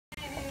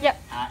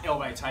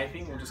elbow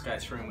taping. We'll just go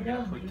through and we're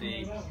going to put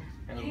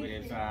a little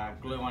bit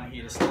of glue on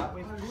here to start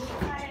with.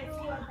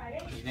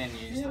 You then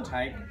use the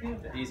tape.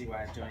 The easy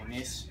way of doing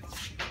this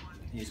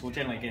is we'll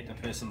generally get the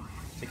person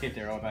to keep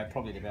their elbow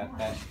probably at about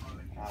that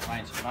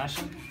range of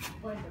motion,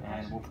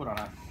 and we'll put on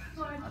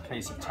a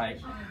piece of tape.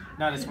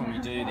 Notice when we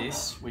do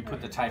this, we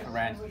put the tape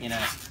around in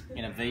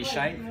a V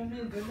shape,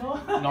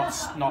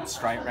 not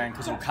straight round,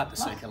 because it'll cut the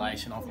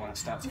circulation off when it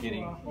starts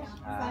getting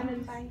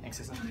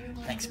excessive.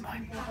 Thanks,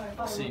 mate.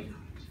 See.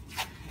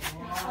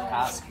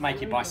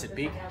 Make your bicep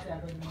big,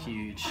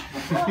 huge.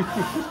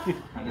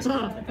 I'm just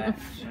going to put that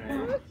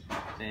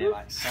there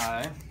like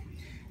so.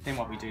 Then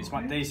what we do is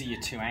these are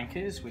your two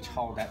anchors which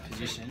hold that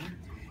position,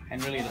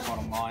 and really the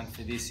bottom line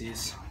for this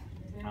is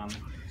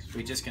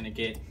we're just going to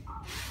get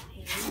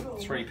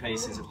 3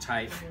 pieces of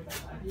tape.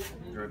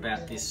 They're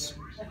about this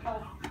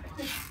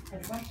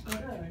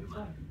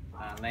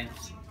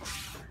length.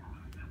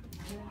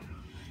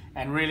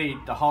 And really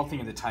the whole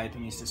thing of the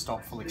taping is to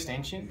stop full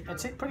extension.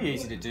 It's pretty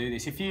easy to do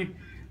this. If you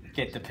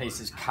get the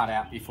pieces cut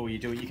out before you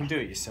do it, you can do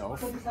it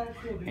yourself,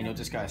 and you'll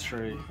just go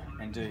through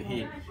and do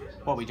here.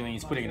 What we're doing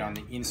is putting it on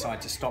the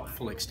inside to stop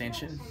full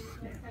extension.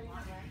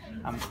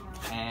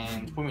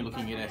 And when we're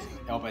looking at an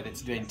elbow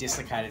that's been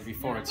dislocated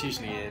before, it's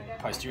usually a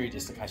posterior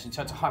dislocation,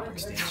 so it's a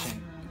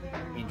hyperextension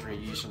injury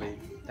usually.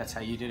 That's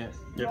how you did it?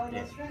 Yep.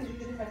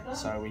 Yeah.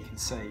 So we can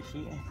see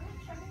here.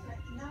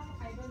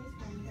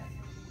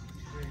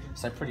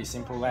 So pretty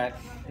simple that,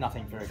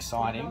 nothing very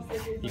exciting.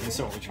 You can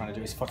see what we're trying to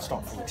do is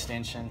stop full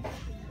extension.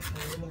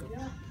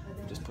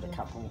 Just put a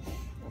couple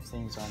of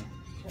things on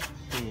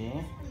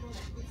here.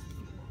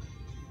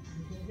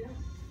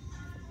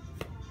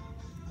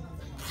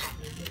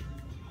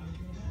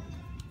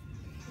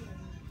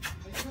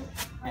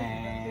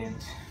 And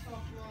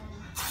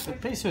the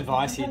piece of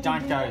advice here,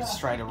 don't go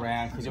straight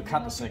around because you'll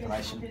cut the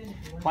circulation.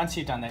 Once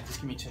you've done that,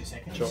 just give me 2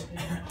 seconds. Sure.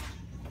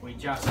 We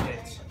just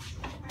get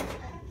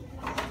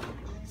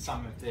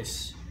some of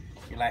this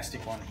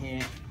elastic on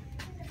here,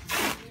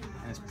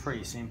 and it's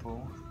pretty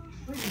simple.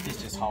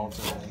 This just holds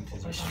it all in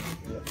position.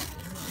 Yep.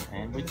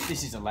 And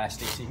this is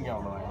elastic, so you can go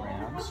all the way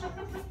around.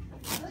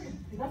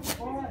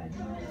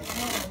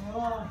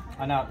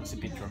 I know it looks a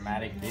bit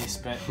dramatic, this,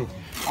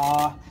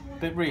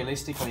 but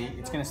realistically,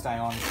 it's going to stay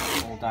on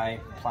all day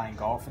playing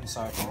golf and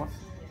so forth.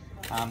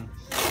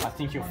 I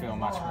think you'll feel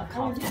much more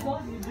comfortable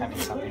having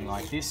something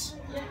like this.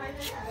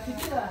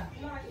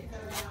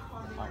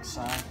 Like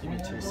so. Give me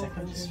 2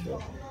 seconds.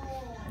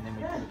 And then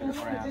we put a bit of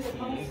around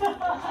here.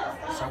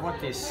 So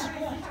what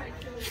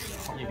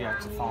you'll be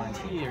able to find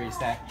here is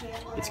that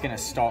it's going to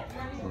stop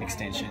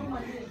extension.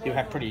 You'll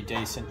have pretty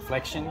decent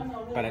flexion,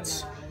 but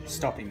it's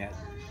stopping that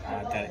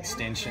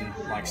extension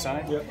like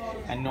so. Yep.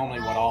 And normally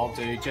what I'll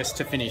do, just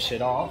to finish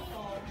it off,